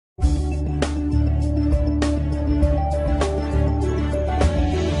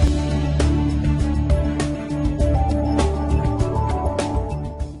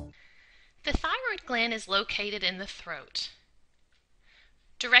gland is located in the throat,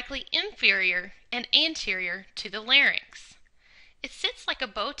 directly inferior and anterior to the larynx. It sits like a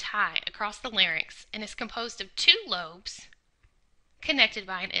bow tie across the larynx and is composed of two lobes connected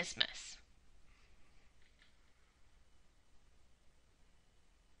by an isthmus.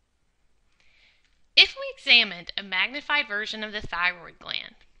 If we examined a magnified version of the thyroid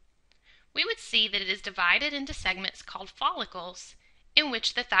gland, we would see that it is divided into segments called follicles in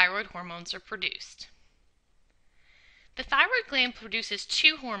which the thyroid hormones are produced. The thyroid gland produces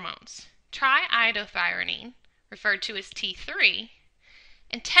two hormones, triiodothyronine, referred to as T3,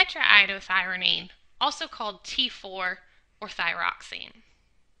 and tetraiodothyronine, also called T4 or thyroxine.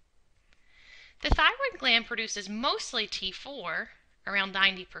 The thyroid gland produces mostly T4, around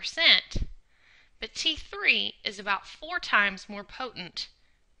 90%, but T3 is about 4 times more potent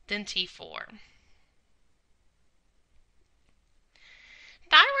than T4.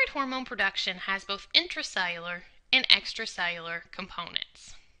 Thyroid hormone production has both intracellular and extracellular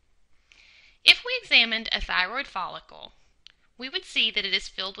components. If we examined a thyroid follicle, we would see that it is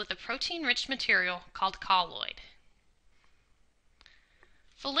filled with a protein-rich material called colloid.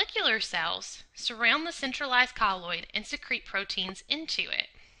 Follicular cells surround the centralized colloid and secrete proteins into it.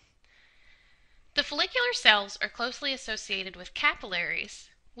 The follicular cells are closely associated with capillaries,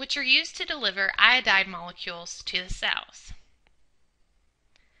 which are used to deliver iodide molecules to the cells.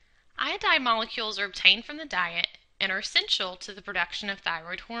 Iodide molecules are obtained from the diet and are essential to the production of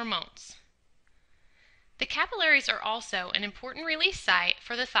thyroid hormones. The capillaries are also an important release site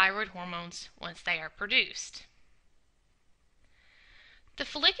for the thyroid hormones once they are produced. The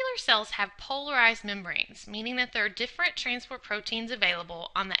follicular cells have polarized membranes, meaning that there are different transport proteins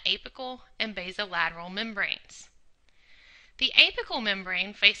available on the apical and basolateral membranes. The apical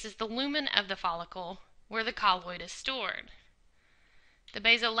membrane faces the lumen of the follicle where the colloid is stored. The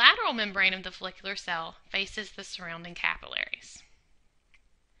basolateral membrane of the follicular cell faces the surrounding capillaries.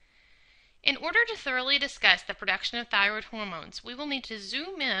 In order to thoroughly discuss the production of thyroid hormones, we will need to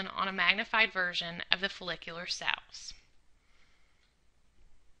zoom in on a magnified version of the follicular cells.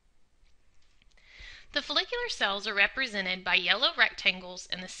 The follicular cells are represented by yellow rectangles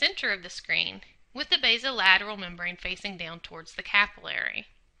in the center of the screen, with the basolateral membrane facing down towards the capillary.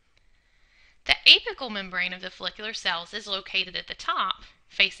 The apical membrane of the follicular cells is located at the top,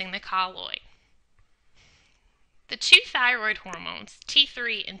 facing the colloid. The two thyroid hormones,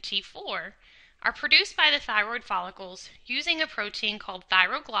 T3 and T4, are produced by the thyroid follicles using a protein called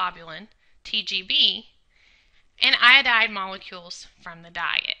thyroglobulin, TGB, and iodide molecules from the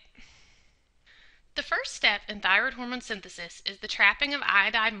diet. The first step in thyroid hormone synthesis is the trapping of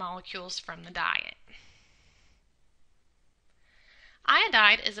iodide molecules from the diet.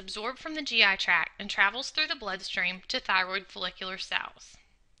 Iodide is absorbed from the GI tract and travels through the bloodstream to thyroid follicular cells.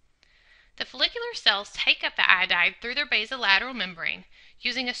 The follicular cells take up the iodide through their basolateral membrane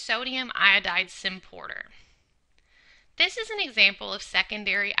using a sodium iodide symporter. This is an example of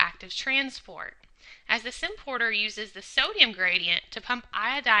secondary active transport, as the symporter uses the sodium gradient to pump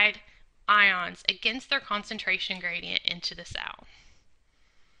iodide ions against their concentration gradient into the cell.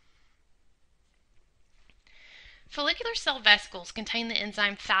 Follicular cell vesicles contain the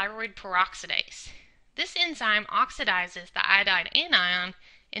enzyme thyroid peroxidase. This enzyme oxidizes the iodide anion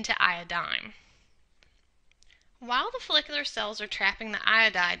into iodine. While the follicular cells are trapping the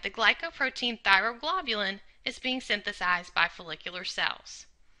iodide, the glycoprotein thyroglobulin is being synthesized by follicular cells.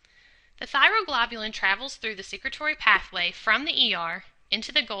 The thyroglobulin travels through the secretory pathway from the ER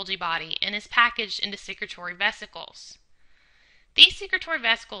into the Golgi body and is packaged into secretory vesicles. These secretory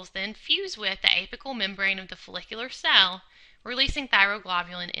vesicles then fuse with the apical membrane of the follicular cell, releasing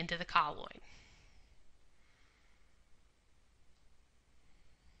thyroglobulin into the colloid.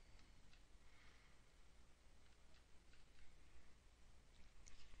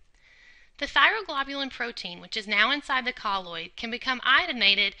 The thyroglobulin protein, which is now inside the colloid, can become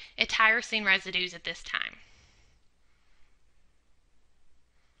iodinated at tyrosine residues at this time.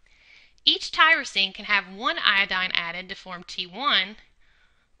 Each tyrosine can have one iodine added to form T1,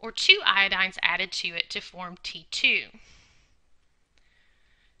 or two iodines added to it to form T2.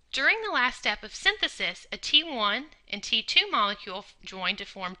 During the last step of synthesis, a T1 and T2 molecule join to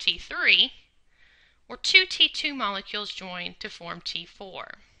form T3, or two T2 molecules join to form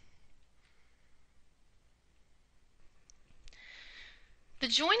T4. The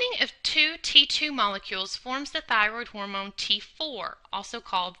joining of two T2 molecules forms the thyroid hormone T4, also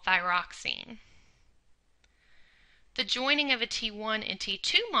called thyroxine. The joining of a T1 and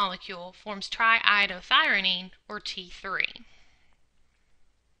T2 molecule forms triiodothyronine, or T3.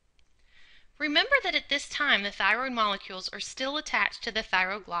 Remember that at this time the thyroid molecules are still attached to the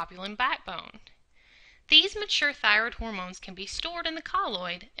thyroglobulin backbone. These mature thyroid hormones can be stored in the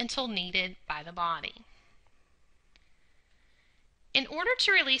colloid until needed by the body. In order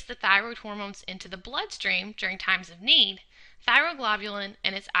to release the thyroid hormones into the bloodstream during times of need, thyroglobulin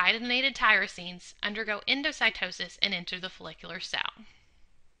and its iodinated tyrosines undergo endocytosis and enter the follicular cell.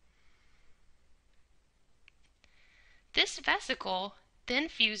 This vesicle then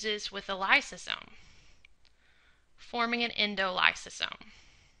fuses with a lysosome, forming an endolysosome.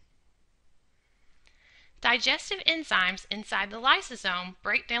 Digestive enzymes inside the lysosome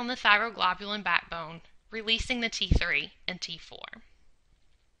break down the thyroglobulin backbone, releasing the T3 and T4.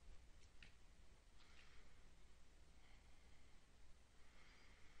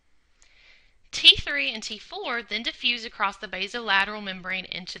 T3 and T4 then diffuse across the basolateral membrane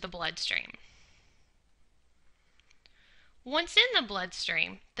into the bloodstream. Once in the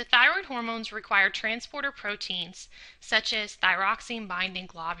bloodstream, the thyroid hormones require transporter proteins such as thyroxine-binding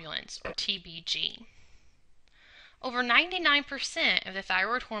globulins, or TBG. Over 99% of the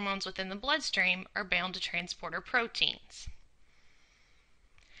thyroid hormones within the bloodstream are bound to transporter proteins.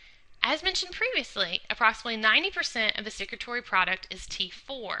 As mentioned previously, approximately 90% of the secretory product is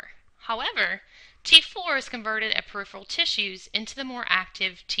T4. However, T4 is converted at peripheral tissues into the more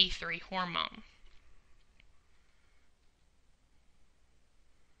active T3 hormone.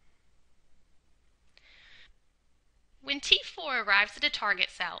 When T4 arrives at a target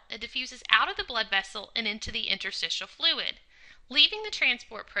cell, it diffuses out of the blood vessel and into the interstitial fluid, leaving the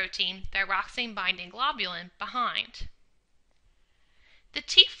transport protein, thyroxine-binding globulin, behind. The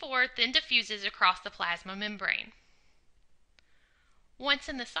T4 then diffuses across the plasma membrane. Once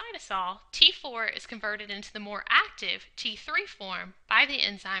in the cytosol, T4 is converted into the more active T3 form by the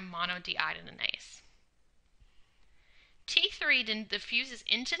enzyme Monoiodothyronine. T3 then diffuses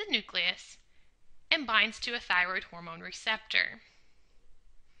into the nucleus and binds to a thyroid hormone receptor.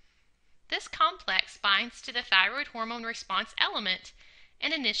 This complex binds to the thyroid hormone response element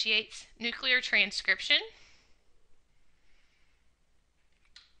and initiates nuclear transcription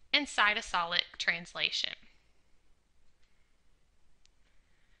and cytosolic translation.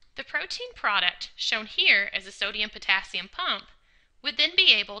 The protein product, shown here as a sodium-potassium pump, would then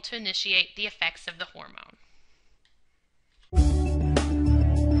be able to initiate the effects of the hormone.